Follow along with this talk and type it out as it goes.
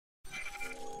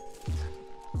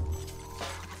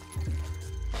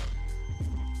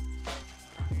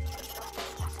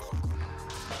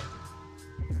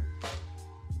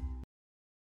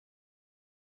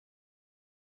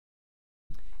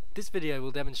This video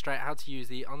will demonstrate how to use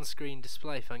the on-screen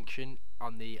display function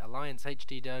on the Alliance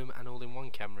HD Dome and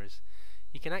all-in-one cameras.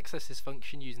 You can access this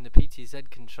function using the PTZ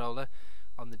controller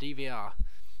on the DVR.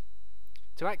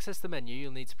 To access the menu,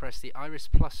 you'll need to press the Iris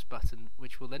Plus button,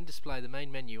 which will then display the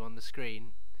main menu on the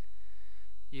screen.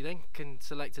 You then can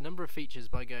select a number of features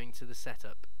by going to the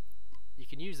setup. You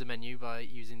can use the menu by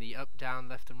using the up, down,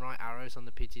 left and right arrows on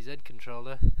the PTZ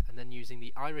controller, and then using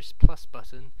the Iris Plus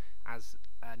button as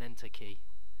an enter key.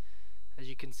 As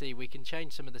you can see, we can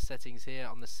change some of the settings here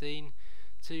on the scene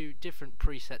to different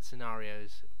preset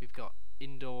scenarios. We've got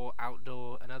indoor,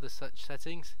 outdoor and other such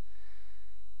settings.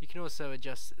 You can also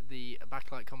adjust the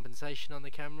backlight compensation on the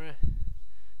camera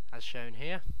as shown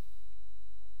here,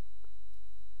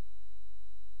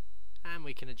 and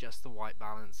we can adjust the white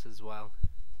balance as well.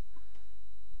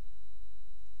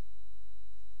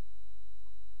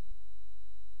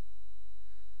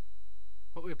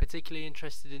 What we're particularly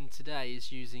interested in today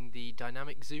is using the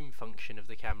dynamic zoom function of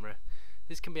the camera.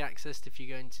 This can be accessed if you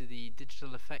go into the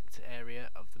digital effect area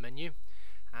of the menu,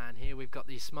 and here we've got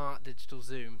the smart digital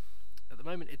zoom. At the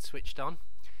moment it's switched on.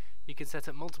 You can set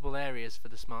up multiple areas for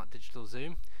the smart digital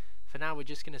zoom. For now we're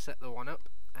just going to set the one up,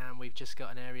 and we've just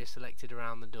got an area selected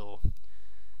around the door.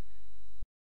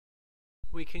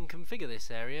 We can configure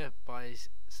this area by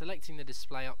selecting the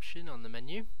display option on the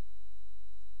menu.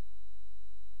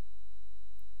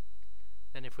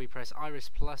 Then if we press Iris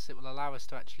Plus, it will allow us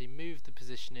to actually move the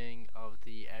positioning of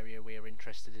the area we are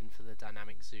interested in for the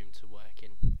dynamic zoom to work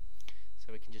in.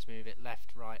 So we can just move it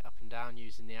left, right, up and down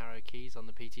using the arrow keys on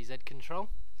the PTZ control.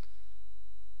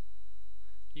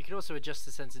 You can also adjust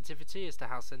the sensitivity as to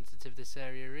how sensitive this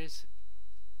area is.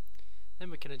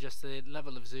 Then we can adjust the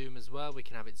level of zoom as well. We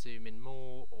can have it zoom in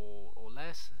more or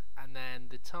less, and then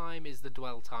the time is the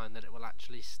dwell time that it will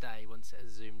actually stay once it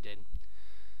has zoomed in.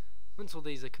 Once all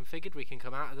these are configured, we can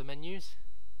come out of the menus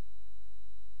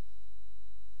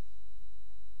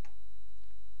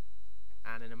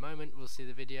and in a moment we'll see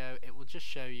the video. It will just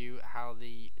show you how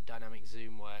the dynamic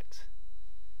zoom works.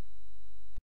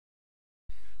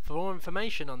 For more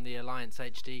information on the Alliance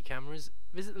HD cameras,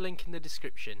 visit the link in the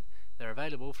description. They're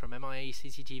available from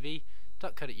miecctv.co.uk.